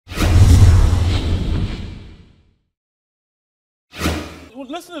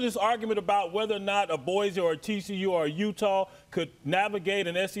listen to this argument about whether or not a Boise or a TCU or a Utah could navigate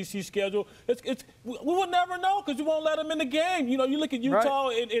an SEC schedule. We will never know because you won't let them in the game. You know, you look at Utah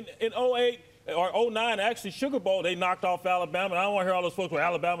in 08 or 09, actually Sugar Bowl, they knocked off Alabama. And I don't want to hear all those folks where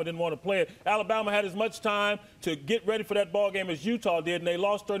Alabama didn't want to play it. Alabama had as much time to get ready for that ball game as Utah did, and they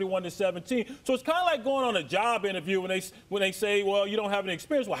lost 31-17. So it's kind of like going on a job interview when they say, well, you don't have any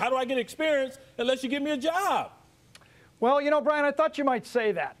experience. Well, how do I get experience unless you give me a job? Well, you know, Brian, I thought you might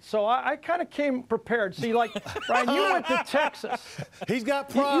say that. So I kind of came prepared. See, like, Brian, you went to Texas. He's got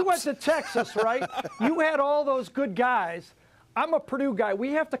props. You went to Texas, right? You had all those good guys. I'm a Purdue guy.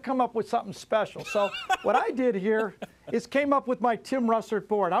 We have to come up with something special. So what I did here is came up with my Tim Russert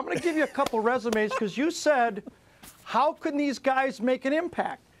board. I'm going to give you a couple resumes because you said, how can these guys make an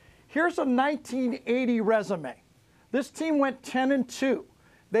impact? Here's a 1980 resume. This team went 10-2.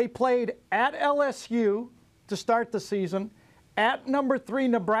 They played at LSU to start the season, at number 3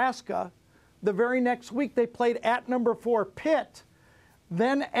 Nebraska. The very next week they played at number 4 Pitt,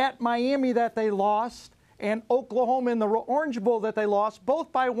 then at Miami that they lost, and Oklahoma in the Orange Bowl that they lost,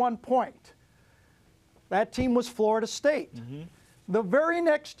 both by 1 point. That team was Florida State. The very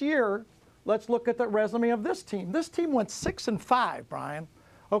next year, let's look at the resume of this team. This team went 6-5, Brian.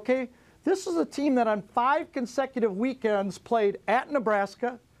 Okay? This is a team that on 5 consecutive weekends played at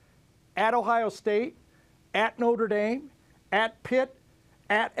Nebraska, at Ohio State, at Notre Dame, at Pitt,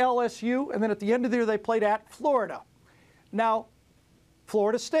 at LSU, and then at the end of the year they played at Florida. Now,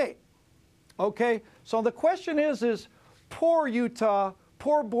 Florida State. Okay, so the question is poor Utah,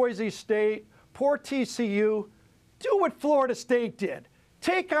 poor Boise State, poor TCU, do what Florida State did.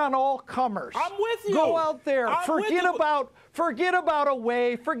 Take on all comers. I'm with you. Go out there. Forget about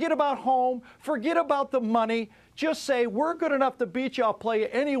away, forget about home, forget about the money. Just say, we're good enough to beat you. I'll play you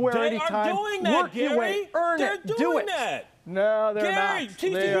anywhere, anytime. They are doing that, Work your way. Earn They're it. Do doing it. that. No, they're Gary, not.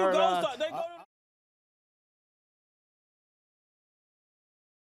 TCU They are goes not. they go to